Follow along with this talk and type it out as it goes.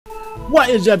What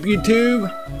is up,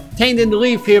 YouTube? Tainted the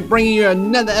Leaf here, bringing you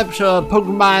another episode of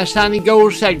Pokemon Shiny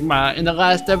Gold-sigma. In the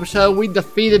last episode, we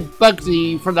defeated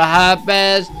Bugsy for the high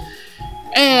bass,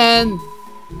 and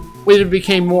we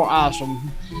became more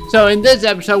awesome. So in this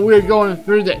episode, we're going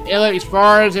through the ilex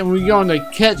forest, and we're going to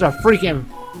catch a freaking...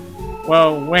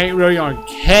 Well, we ain't really going to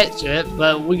catch it,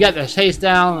 but we got to chase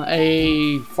down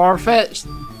a Farfetch'd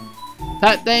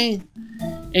type thing,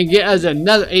 and get us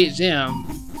another 8-gem.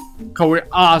 Cause we're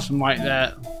awesome like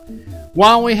that. Why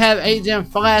don't we have 8-gem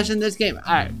flash in this game?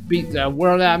 I beat the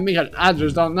world out of me because I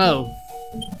just don't know.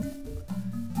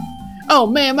 Oh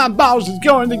man, my balls is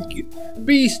going to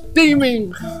be steaming.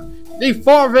 The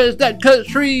Farfetch'd that cut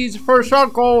trees for a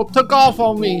circle took off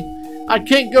on me. I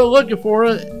can't go looking for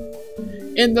it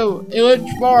in the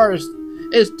ilex forest.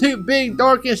 It's too big,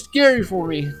 dark, and scary for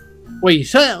me. Well, you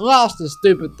shouldn't lost the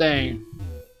stupid thing.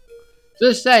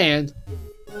 Just saying.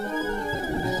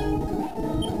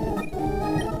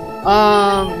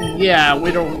 Yeah,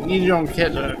 you don't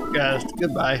catch a gust.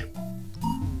 Goodbye.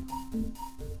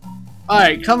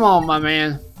 Alright, come on, my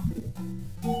man.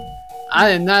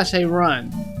 I did not say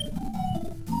run.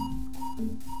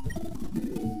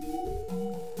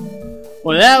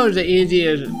 Well, that was the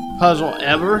easiest puzzle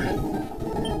ever.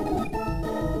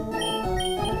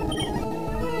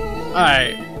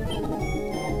 Alright.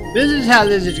 This is how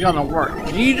this is gonna work.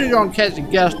 You're just gonna catch a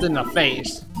gust in the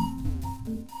face.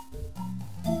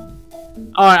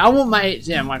 Alright, I want my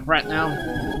 8-gem, like right now.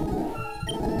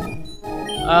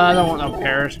 I don't want no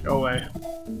Paris. Go away.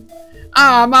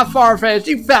 Ah, my Farfetch'd,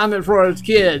 you found it for us,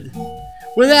 kid.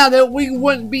 Without it, we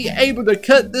wouldn't be able to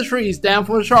cut the trees down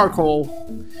for charcoal.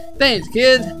 Thanks,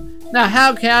 kid. Now,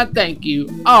 how can I thank you?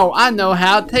 Oh, I know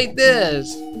how to take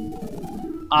this.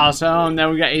 Awesome. Now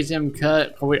we got 8-gem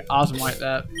cut. We're awesome like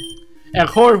that. And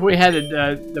of course, we had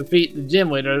to defeat the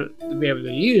gym leader to be able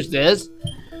to use this.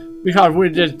 Because we're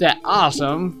just that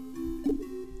awesome.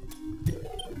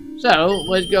 So,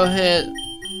 let's go ahead.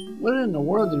 What in the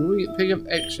world did we pick up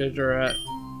X scissor at?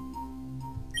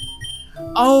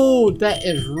 Oh, that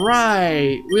is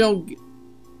right. We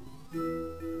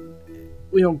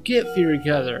don't get Fury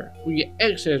Cutter. We get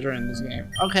X scissor in this game.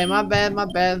 Okay, my bad, my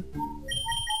bad.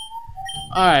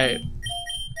 Alright.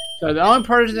 So the only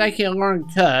person that can learn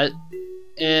cut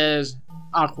is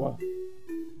Aqua.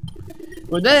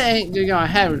 Well, that ain't gonna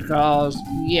happen because,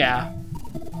 yeah.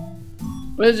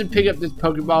 Let's just pick up this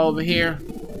Pokeball over here.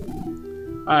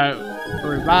 Alright,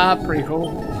 Revive, pretty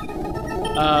cool.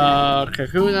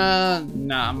 Kakuna,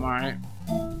 nah, I'm alright.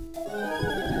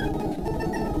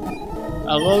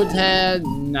 A Lotad,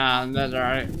 nah, that's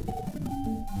alright.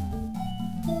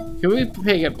 Can we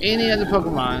pick up any other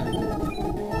Pokemon?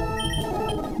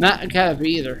 Not a Caterpie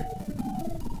either.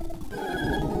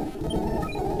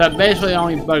 So basically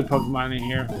only bug Pokemon in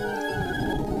here.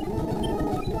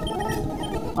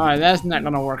 Alright, that's not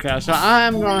gonna work out. So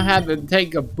I'm gonna have to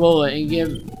take a bullet and give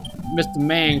Mr.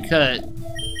 Man cut.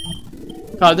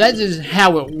 Cause that's just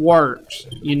how it works,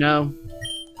 you know?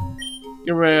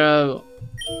 Get rid of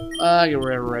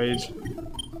Rage.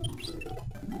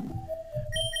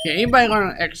 Can anybody learn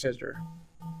an X scissor?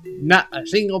 Not a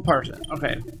single person.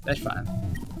 Okay, that's fine.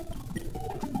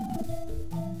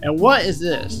 And what is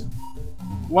this?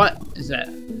 What is that?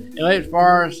 Ilex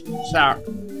Forest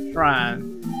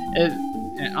Shrine. It's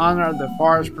in honor of the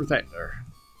forest protector.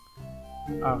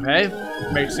 Okay,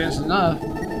 makes sense enough.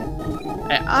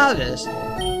 Hey, Aldous.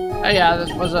 Hey,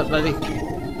 Aldous, what's up, buddy?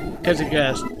 Catch a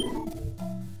gust.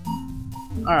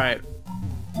 Alright.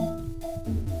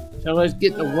 So let's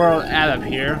get the world out of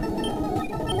here.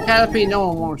 Caterpie, no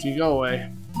one wants you. Go away.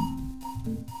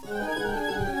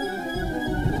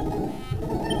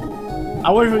 I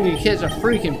wish we could catch a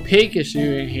freaking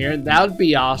Pikachu in here. That would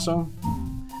be awesome.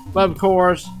 But of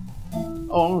course...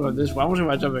 Oh, I'm gonna go this way. I want to see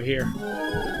what's over here.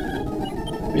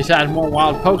 Besides more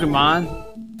wild Pokemon.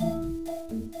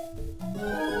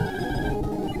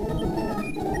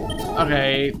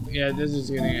 Okay, yeah, this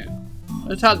is getting it.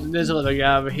 Let's talk to this little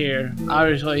guy over here.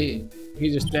 Obviously,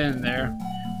 he's just standing there.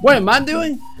 What am I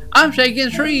doing? I'm shaking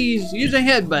trees using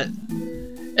headbutt.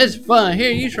 It's fun.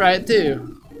 Here, you try it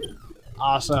too.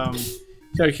 Awesome.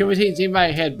 So, can we teach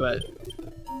anybody headbutt?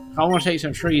 I want to take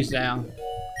some trees down.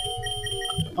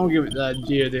 I'm gonna give it to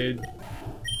Geodude.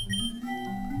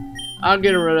 I'll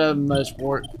get rid of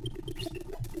Mudsport.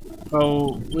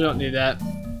 Oh, we don't need that.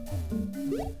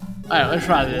 Alright, let's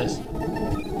try this.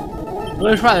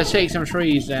 Let's try to shake some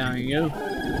trees down, you know?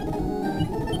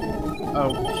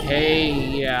 Okay,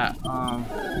 yeah,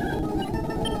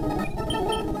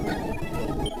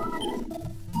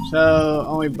 So,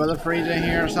 only Butterfree's in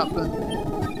here or something?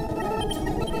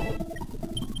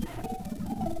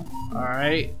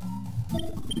 Alright.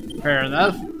 Fair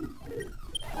enough.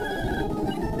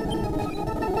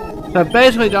 So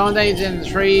basically the only things in the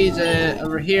trees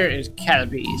over here is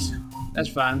catapies. That's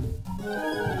fine.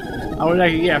 I wish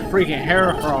I could get a freaking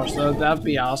Heracross though, that'd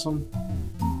be awesome.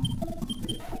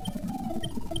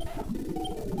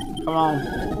 Come on.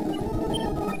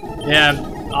 Yeah,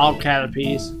 all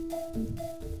catapies.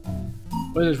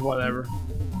 But it's whatever.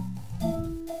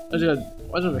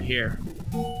 What's over here?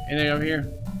 Anything over here?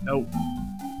 Nope.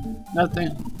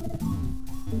 Nothing.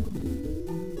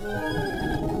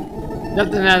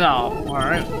 Nothing at all.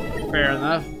 Alright. Fair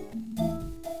enough.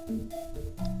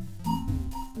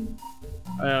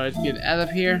 Let's get out of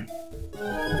here.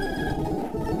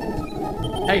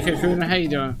 Hey Kakuna, how you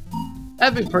doing?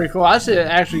 That'd be pretty cool. I should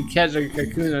actually catch a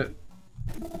Kakuna.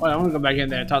 Wait, I'm gonna go back in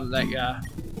there and talk to that guy.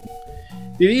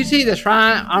 Did you see the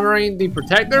shrine honoring the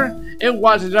protector? It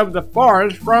watches over the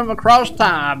forest from across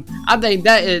time. I think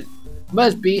that it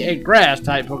must be a grass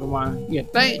type Pokemon. You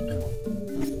think?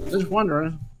 Just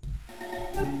wondering.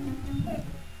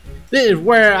 This is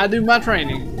where I do my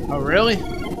training. Oh really?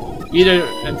 You do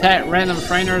attack random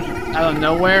trainers out of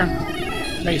nowhere?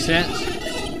 Makes sense.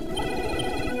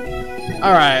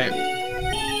 Alright.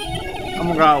 I'm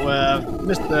gonna go out with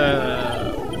Mr.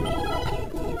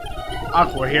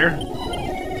 Aqua here.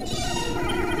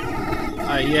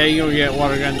 Yeah, you're gonna get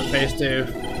water gun in the face too.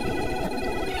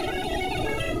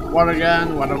 Water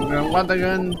gun, water gun, water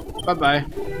gun. Bye bye.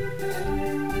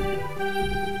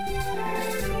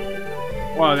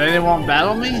 Whoa, they didn't want to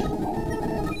battle me?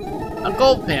 A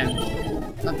gold pen.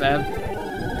 Not bad.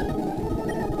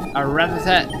 A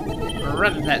rat-a-tat. A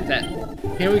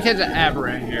rat-a-tat-tat. Can we catch an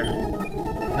aberrant here?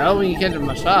 No, we can catch a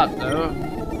Mashop though.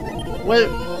 Wait,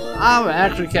 I would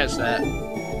actually catch that.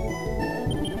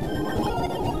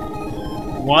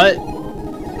 What?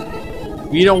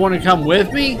 You don't want to come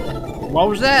with me? What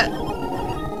was that? I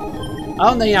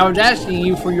don't think I was asking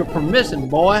you for your permission,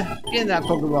 boy. Get in that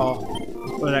Pokeball.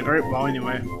 Or that Great Ball,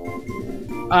 anyway.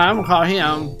 I'm gonna call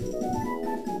him.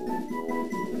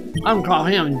 I'm gonna call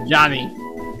him Johnny.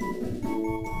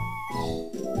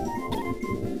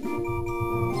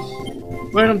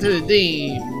 Welcome to the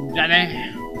team, Johnny.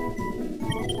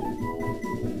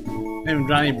 Name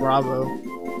Johnny Bravo.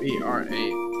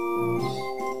 B-R-A.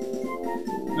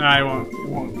 No, it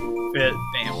won't fit.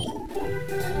 Damn.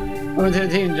 Welcome to the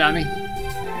team, Johnny.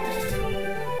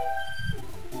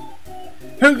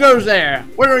 Who goes there?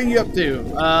 What are you up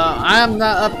to? I'm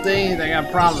not up to anything, I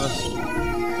promise.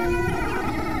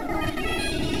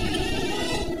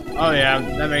 Oh yeah,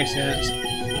 that makes sense.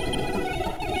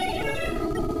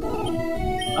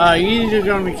 You're just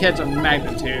gonna be catching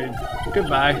magnitude.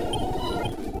 Goodbye.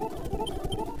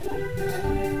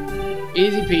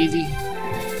 Easy peasy.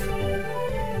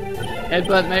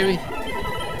 Headbutt maybe?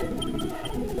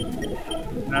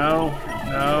 No,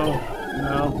 no,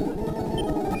 no.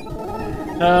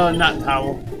 No, not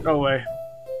towel. Go away.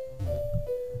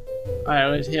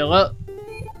 Alright, let's heal up.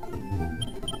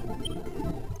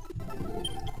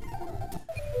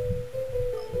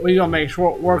 We're gonna make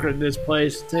short work of this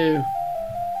place too.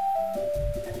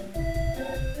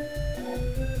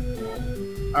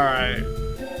 Alright.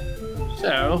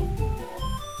 So.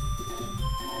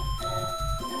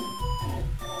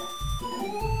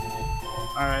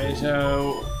 Alright,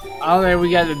 so I don't think we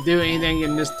got to do anything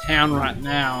in this town right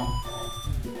now.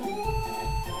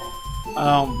 I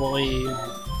don't believe.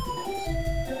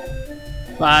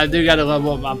 But I do gotta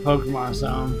level up my Pokemon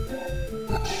some.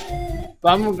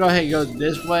 But I'm gonna go ahead and go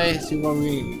this way, see what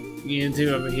we can get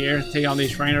into over here. Take on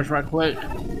these trainers right quick.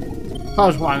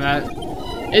 Cause why not?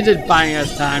 It's just buying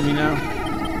us time, you know.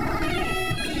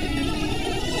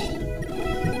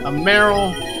 A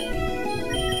Meryl.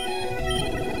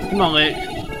 Come on, Lick.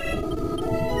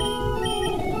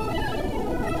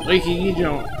 Leaky, you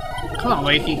don't. Come on,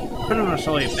 Leaky. Put him to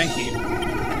sleep. Thank you.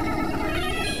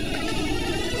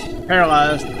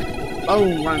 Paralyzed.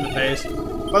 Boom, right in the face.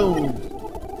 Boom.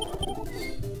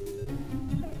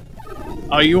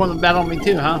 Oh, you want to battle me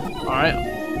too, huh? Alright.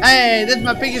 Hey, this is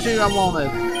my Pikachu I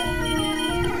wanted.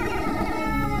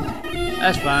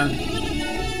 That's fine.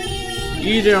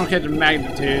 You don't catch a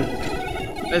magnitude.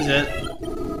 That's it.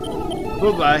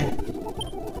 Goodbye.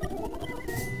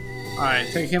 Alright,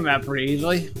 take him out pretty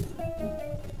easily.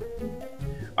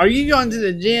 Are you going to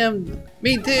the gym?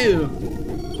 Me too.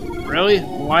 Really?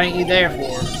 Why ain't you there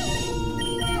for?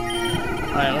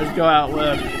 Alright, let's go out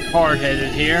with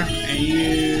hard-headed here and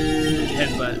use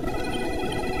headbutt.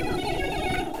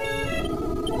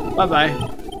 Bye-bye.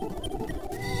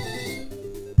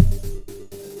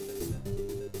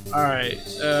 Alright,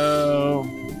 so...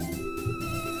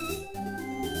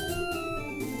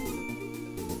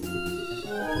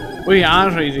 We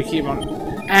honestly need to keep on.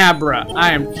 Abra,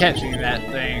 I am catching that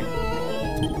thing.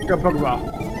 Go Pokeball.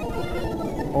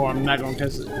 Or I'm not gonna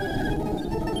catch it.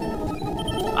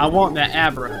 I want that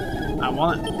Abra. I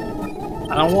want it.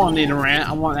 I don't want to need a rant.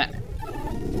 I want that.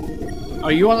 Oh,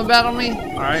 you want to battle me?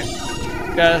 Alright.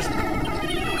 Gus.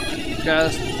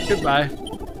 Goodbye.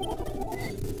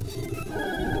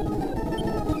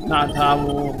 Not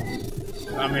Tobble.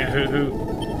 I mean, who.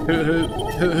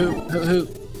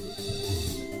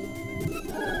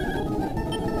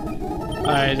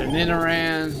 Alright, an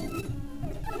Nidoran.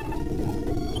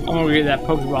 I'm gonna get that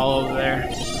Pokeball over there.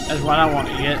 That's what I want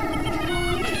to get.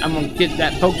 I'm gonna get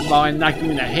that Pokeball and knock you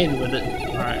in the head with it.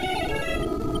 Alright.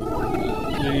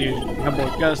 Gonna use a couple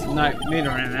of gusts to knock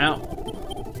Nidoran out.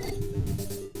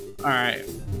 Alright.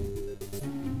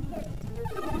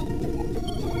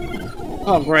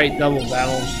 Oh great, double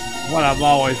battles. What I've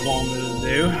always wanted to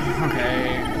do.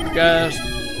 Okay. Gust.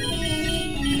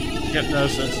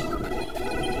 Hypnosis.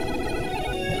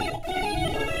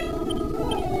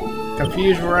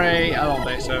 Confuse Ray? I don't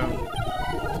think so.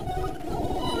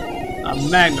 A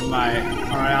Magnemite.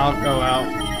 Alright, I'll go out.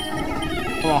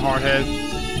 Come on, Hardhead.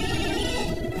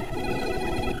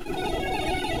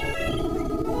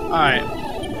 Alright.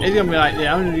 It's gonna be like that.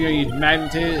 I'm just gonna use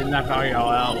Magnitude and knock all y'all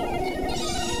out.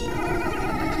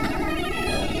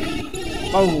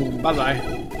 Boom. Bye-bye.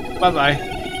 Bye-bye.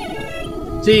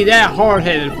 See, that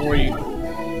hard-headed for you.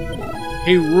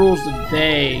 He rules the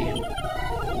day.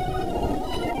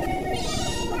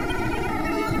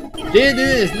 Dude,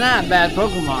 it's not a bad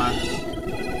Pokemon.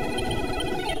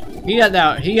 He got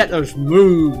those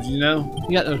moves, you know?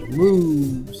 He got those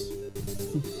moves.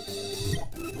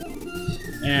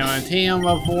 Anyway,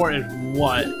 TM04 is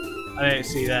what? I didn't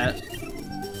see that.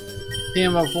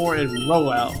 TM04 is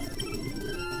rollout.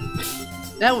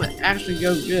 That would actually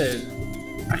go good.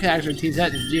 I could actually teach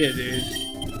that to Gia, dude.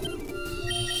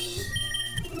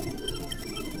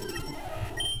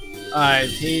 Alright,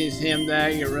 tease him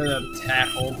that, get rid of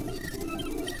Tackle.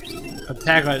 A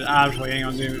Tackle is obviously ain't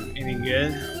gonna do any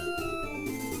good.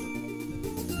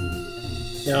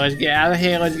 So let's get out of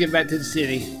here, let's get back to the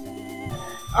city.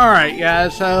 Alright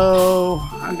guys, so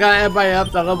I got everybody up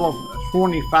to level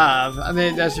 25. I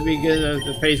think that should be good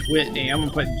to face Whitney. I'm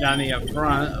gonna put Johnny up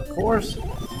front, of course.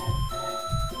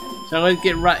 So let's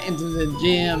get right into the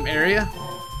gym area.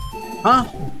 Huh?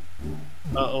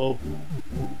 Uh-oh.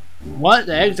 What?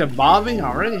 The eggs are bobbing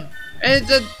already?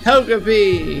 It's a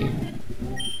Togepi!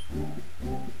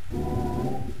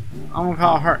 I'm gonna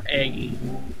call her Eggy.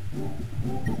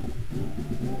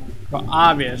 But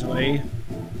obviously,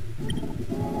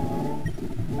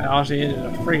 all she is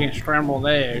a freaking scrambled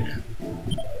egg.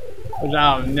 Which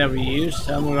I'll never use,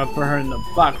 so I'm gonna put her in the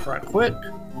box right quick.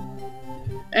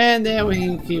 And then we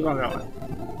can keep on going.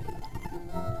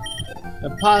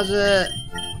 Deposit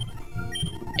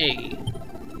Eggy.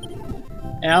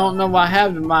 And I don't know what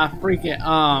happened to my freaking,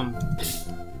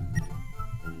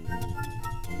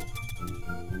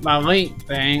 my link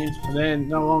things, so they're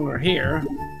no longer here.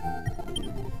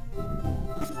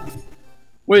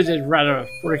 Which is rather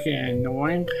freaking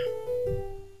annoying.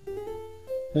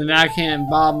 And I can't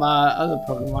bob my other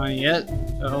Pokemon yet,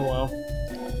 so oh well.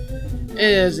 It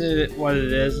is what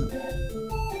it is.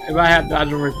 If I have to, I have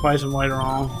to replace them later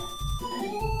on.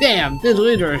 Damn, this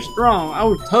leader is strong. I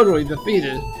was totally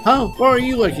defeated. Huh? What are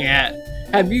you looking at?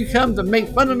 Have you come to make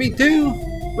fun of me too?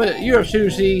 But you're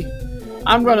Susie.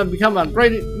 I'm gonna become a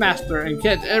great master and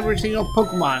catch every single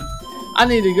Pokemon. I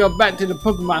need to go back to the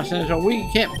Pokemon Center so we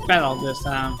can't battle this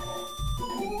time.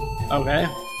 Okay.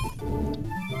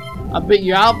 I beat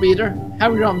you, I'll beat her. How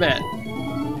we gonna bet?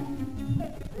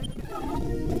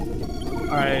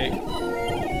 Alright.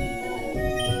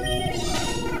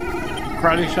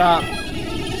 Karate shop.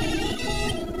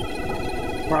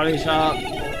 Karate shop.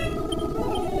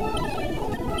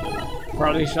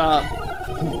 Karate shop.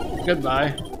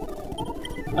 Goodbye.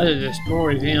 I just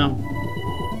destroyed him.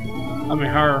 I mean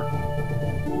her.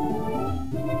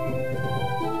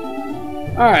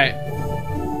 Alright.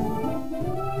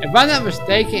 If I'm not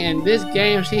mistaken, in this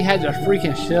game she has a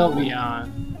freaking Sylveon.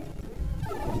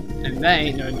 And that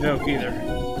ain't no joke either.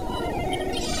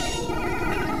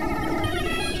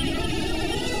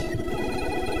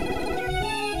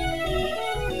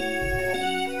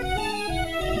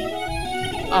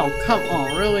 Oh, come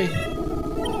on, really?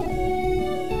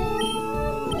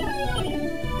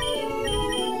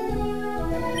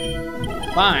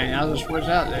 Fine, I'll just switch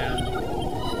out then.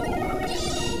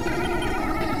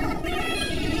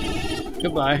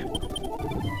 Goodbye.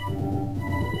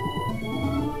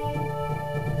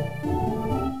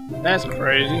 That's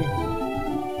crazy.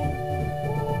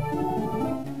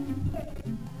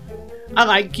 I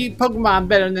like cute Pokemon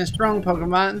better than strong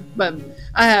Pokemon, but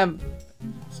I have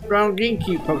strong and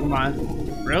cute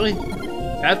Pokemon. Really?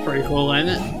 That's pretty cool, isn't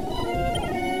it?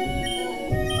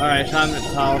 Alright, time to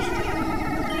toss.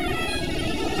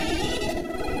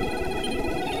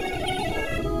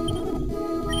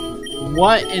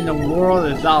 What in the world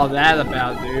is all that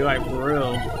about, dude? Like, for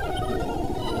real.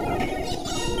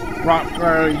 Rock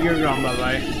throw, you're gone,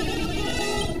 bye-bye.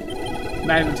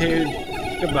 Magnitude,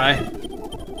 goodbye.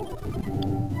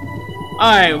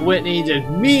 Alright, Whitney, just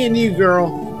me and you,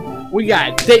 girl. We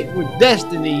got a date with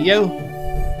destiny, yo.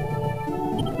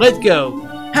 Let's go.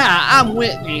 Hi, I'm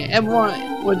Whitney.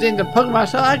 Everyone was into Pokemon,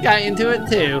 so I got into it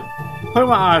too.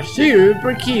 Pokemon are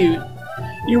super cute.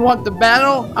 You want the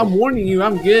battle? I'm warning you,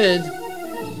 I'm good.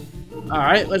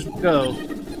 Alright, let's go.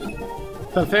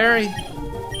 Clefairy.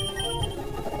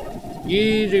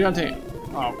 You're gonna take.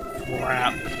 Oh,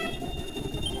 crap.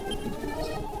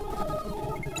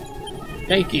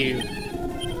 Thank you.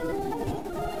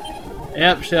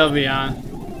 Yep, Sylveon.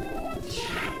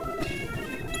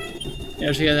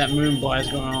 Yeah, she got that moon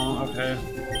blast going on. Okay.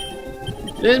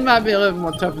 This might be a little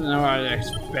more tougher than I was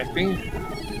expecting,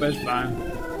 but it's fine.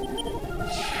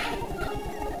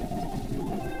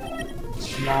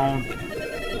 Come on.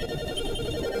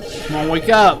 Come on, wake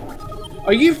up.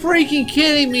 Are you freaking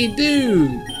kidding me,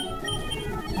 dude?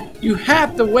 You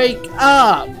have to wake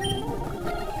up.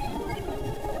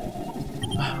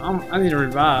 I need to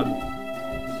revive.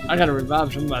 I gotta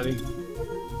revive somebody.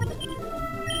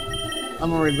 I'm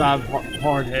gonna revive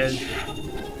Hardhead.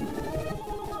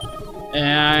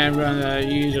 And I am gonna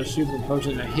use a super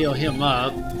potion to heal him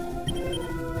up.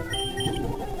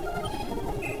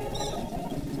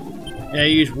 Yeah,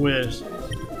 use Whiz.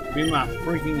 Be my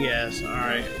freaking guess.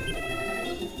 Alright.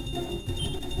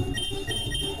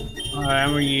 Alright,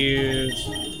 I'm gonna use.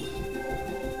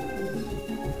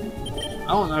 I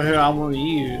don't know who I want to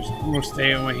use. I'm gonna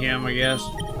stay with him, I guess.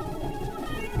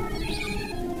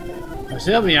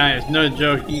 Sylveon is no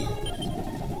joke.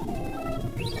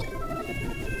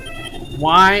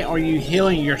 Why are you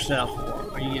healing yourself?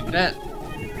 Are you that?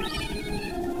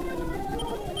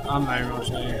 I'm not even gonna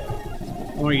say.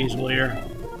 I'm gonna use Leer.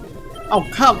 Oh,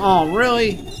 come on,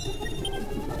 really?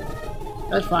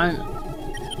 That's fine.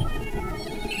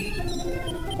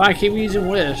 Fine, keep using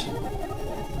Whiz.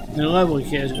 The lovely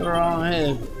kids, go right on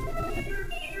ahead.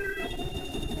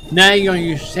 Now you're gonna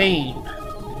use Sane.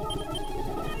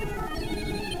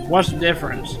 What's the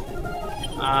difference?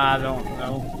 I don't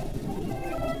know.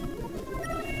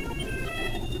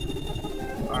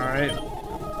 Alright,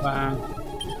 fine.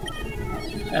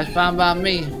 That's fine by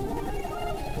me.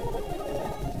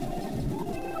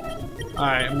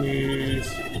 Alright, I'm gonna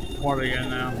use water again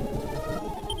now.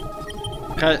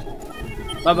 Cut.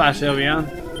 Bye bye, Sylveon.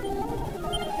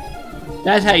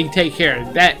 That's how you take care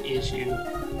of that issue.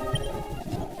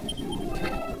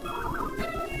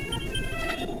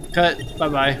 Cut. Bye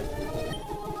bye.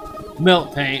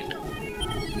 Milk tank.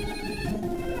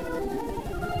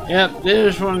 Yep,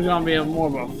 this one's gonna be more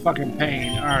of a fucking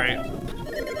pain. Alright.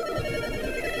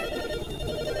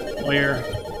 Clear.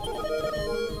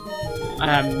 I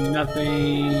have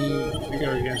nothing to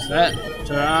go against that,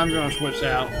 so I'm gonna switch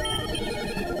out.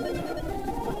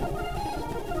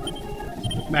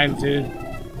 Magnitude.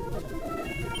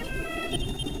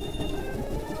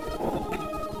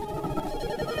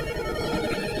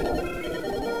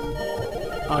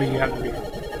 Oh, you have to be.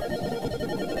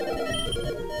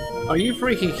 Are you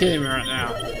freaking kidding me right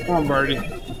now? Come on, birdie.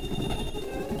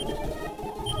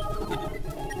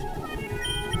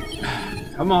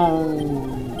 Come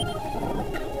on.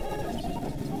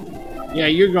 Yeah,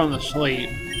 you're going to sleep.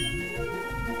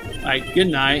 Alright, good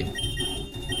night.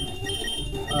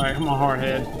 Alright, come on,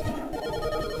 Hardhead.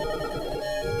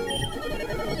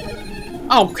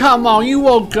 Oh, come on, you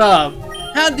woke up.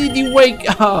 How did you wake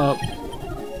up?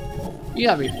 You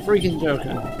gotta be freaking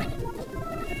joking.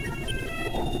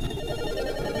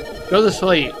 Go to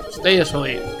sleep. Stay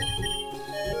asleep.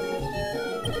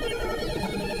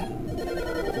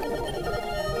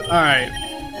 Alright.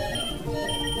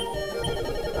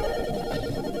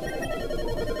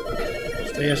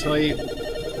 Stay asleep.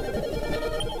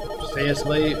 Stay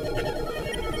asleep.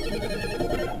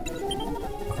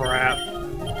 Crap.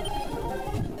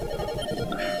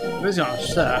 This is gonna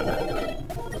suck.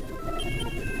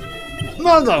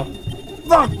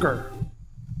 Motherfucker!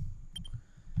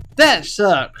 That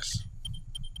sucks.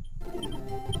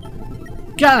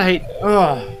 Gotta hate.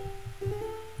 Ugh.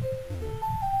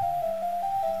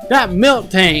 That milk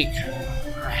tank.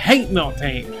 I hate milk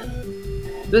tank.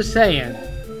 Just saying.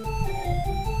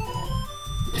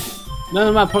 None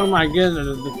of my Pokemon are good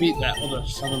enough to defeat that little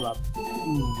son of a.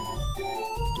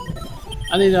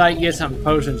 I need to like get some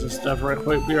potions and stuff real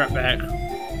quick. Be right back.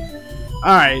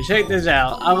 Alright, check this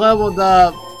out. I leveled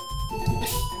up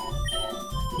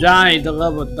Johnny to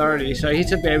level 30, so he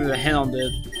should be able to handle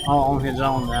it all on his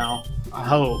own now. I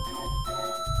hope.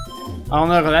 I don't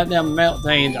know, because that damn melt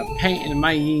thing is a pain in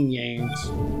my yin-yangs.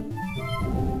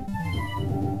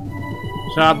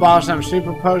 So I bought some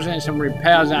super potions and some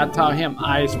repels, and I taught him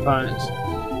ice punch.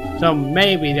 So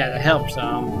maybe that'll help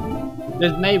some.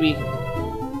 Just maybe.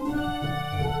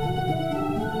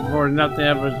 Or nothing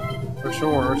ever for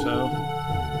sure, so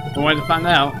we'll wait to find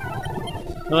out.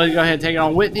 So let's go ahead and take it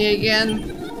on Whitney again.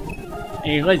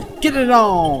 And let's get it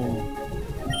on!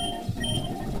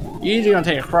 You're usually gonna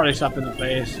take a karate chop in the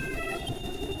face.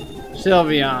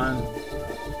 Sylveon.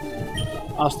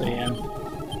 I'll stay in.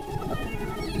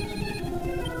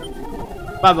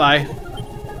 Bye bye.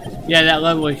 Yeah, that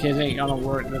level kids ain't gonna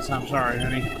work this time. Sorry,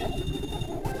 honey.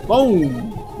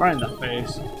 Boom! Right in the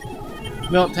face.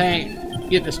 Milk tank,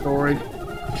 get destroyed.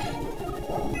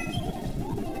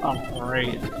 Oh,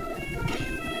 great.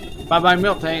 Bye bye,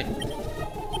 milk tank.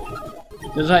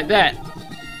 Just like that.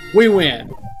 We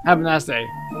win. Have a nice day.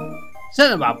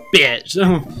 Son of a bitch.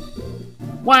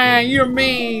 Why, you're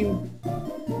mean.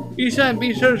 You shouldn't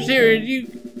be so serious, you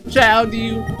child,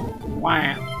 you.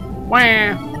 Why?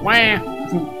 Wah, wah.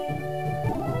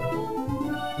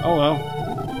 Oh well.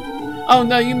 Oh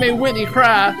no, you made Whitney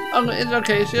cry. Oh, it's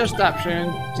okay, she'll stop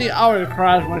soon. She always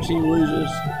cries when she loses.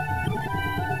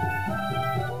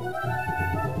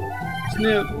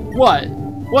 Snip, what?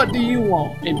 What do you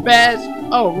want? A badge?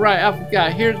 Oh right, I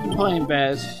forgot. Here's the playing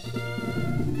badge.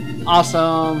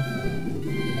 Awesome.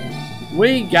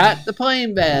 We got the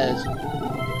playing badge.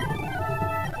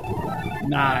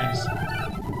 Nice.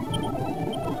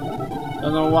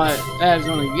 Don't know what that is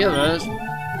going to give us.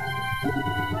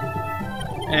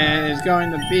 And it's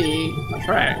going to be a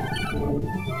track.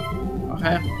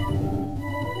 Okay.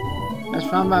 That's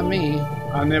fine by me.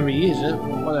 I'll never use it,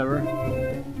 but whatever.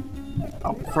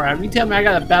 Oh crap, you tell me I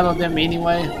gotta battle them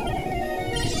anyway?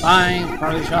 Fine,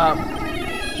 party shop.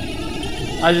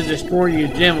 I just destroy your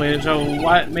gym with it, so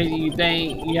what made you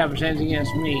think you have a chance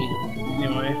against me?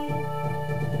 Anyway.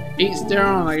 Each their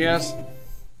own, I guess.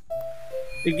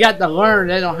 They got to learn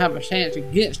they don't have a chance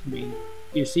against me.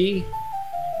 You see?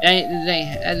 That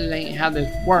ain't how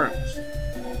this works.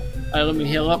 Alright, let me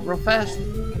heal up real fast.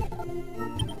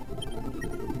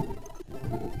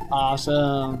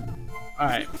 Awesome.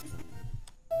 Alright.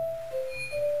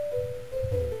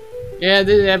 Yeah,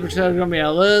 this episode is gonna be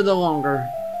a little longer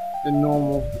than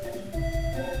normal.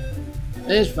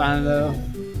 It's fine though.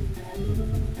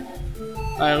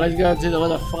 Alright, let's go to the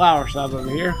little flower shop over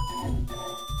here.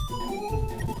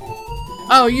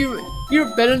 Oh,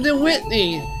 you're better than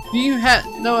Whitney. Do you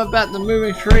know about the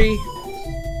moving tree?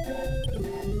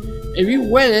 If you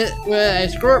wet it with a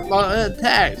squirt bottle, it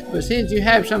attacks. But since you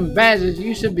have some badges,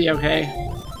 you should be okay.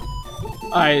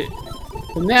 Alright,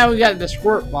 so now we got the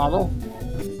squirt bottle,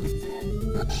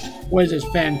 which is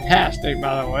fantastic,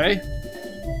 by the way.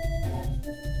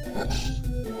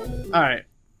 Alright.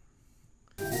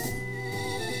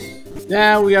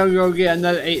 Now we gotta go get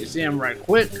another 8 sim right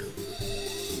quick.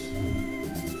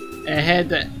 And head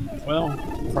to, well,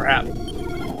 crap. I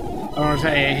don't want to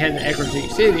say I head to Equity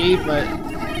City, but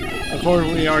of course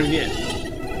we already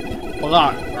get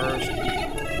blocked first.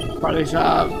 Party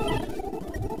shop.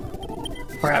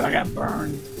 Crap, I got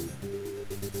burned.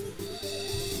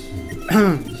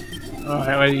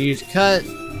 Alright, let's use cut.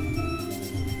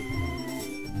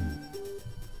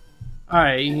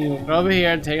 Alright, you can go over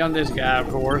here and take on this guy, of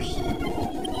course.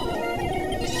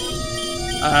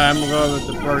 I'm gonna go over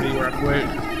to the birdie real quick.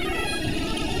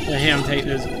 Let him take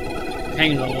this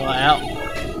tangle out.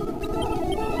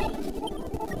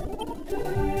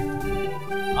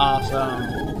 Awesome.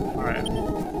 Alright.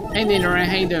 Hey Nidoran,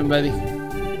 how you doing, buddy?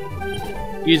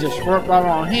 Use a squirt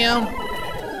bottle on him.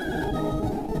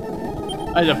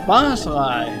 Oh, the fun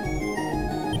slide.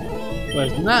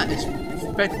 Was not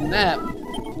expecting that.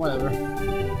 Whatever.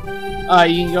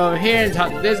 You can go over here and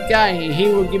talk to this guy, and he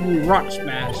will give you rock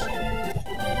smash.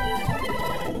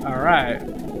 Alright.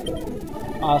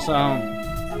 Awesome.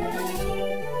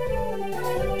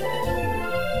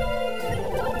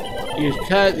 Use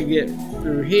cut to get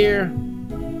through here.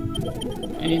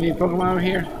 Any new Pokemon over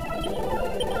here?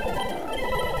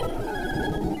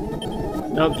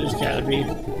 Nope, just Caterpie.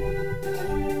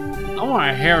 I want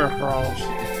a Heracross.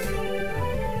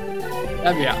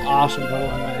 That'd be an awesome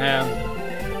Pokemon to have.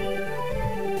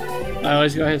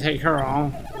 Let's go ahead and take her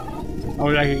on. I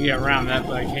wish I could get around that,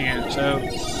 but I can't, so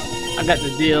I got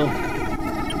the deal.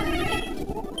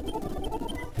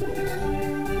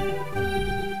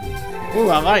 Ooh,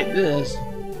 I like this.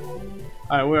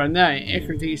 Alright, we are now in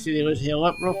Eckerty City. Let's heal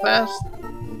up real fast.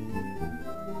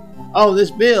 Oh, this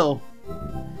Bill.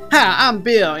 Hi, I'm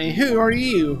Bill, and who are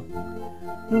you?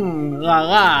 La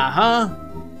la, huh?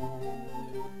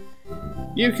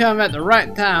 You come at the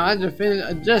right time. I just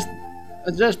finished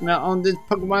adjustment on this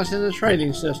Pokemon Center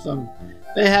trading system.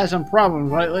 They had some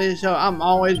problems lately, so I'm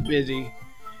always busy.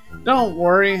 Don't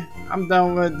worry, I'm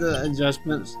done with the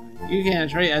adjustments. You can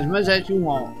trade as much as you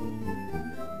want.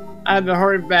 I have to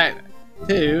hurry back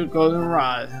to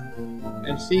goldenrod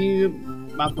and see you,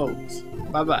 my folks.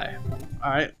 Bye bye.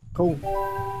 Alright, cool.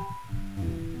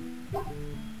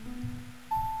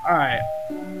 Alright.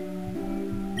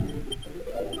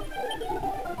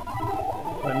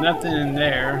 But nothing in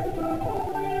there.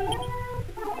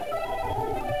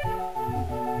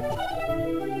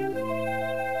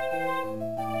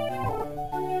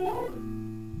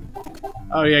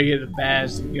 Oh yeah, get the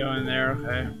badge to go in there,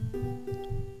 okay.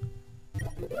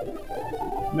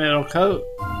 Metal coat,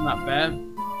 not bad.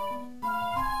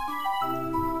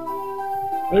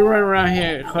 We run around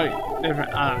here quite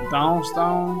different Dawn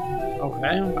Stone.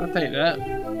 Okay, I'll take that.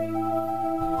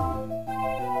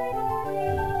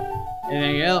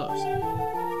 Anything else?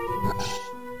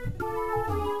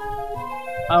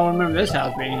 I don't remember this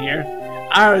house being here.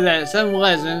 I heard that some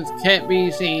legends can't be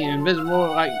seen invisible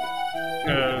like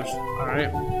ghosts.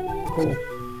 Alright, cool.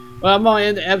 Well, I'm gonna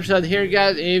end the episode here,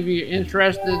 guys. If you're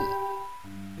interested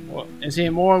in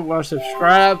seeing more, well,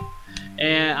 subscribe.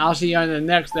 And I'll see you on the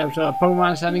next episode of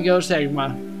Pokemon Sun and Gold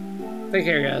Sigma. Take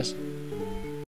care, guys.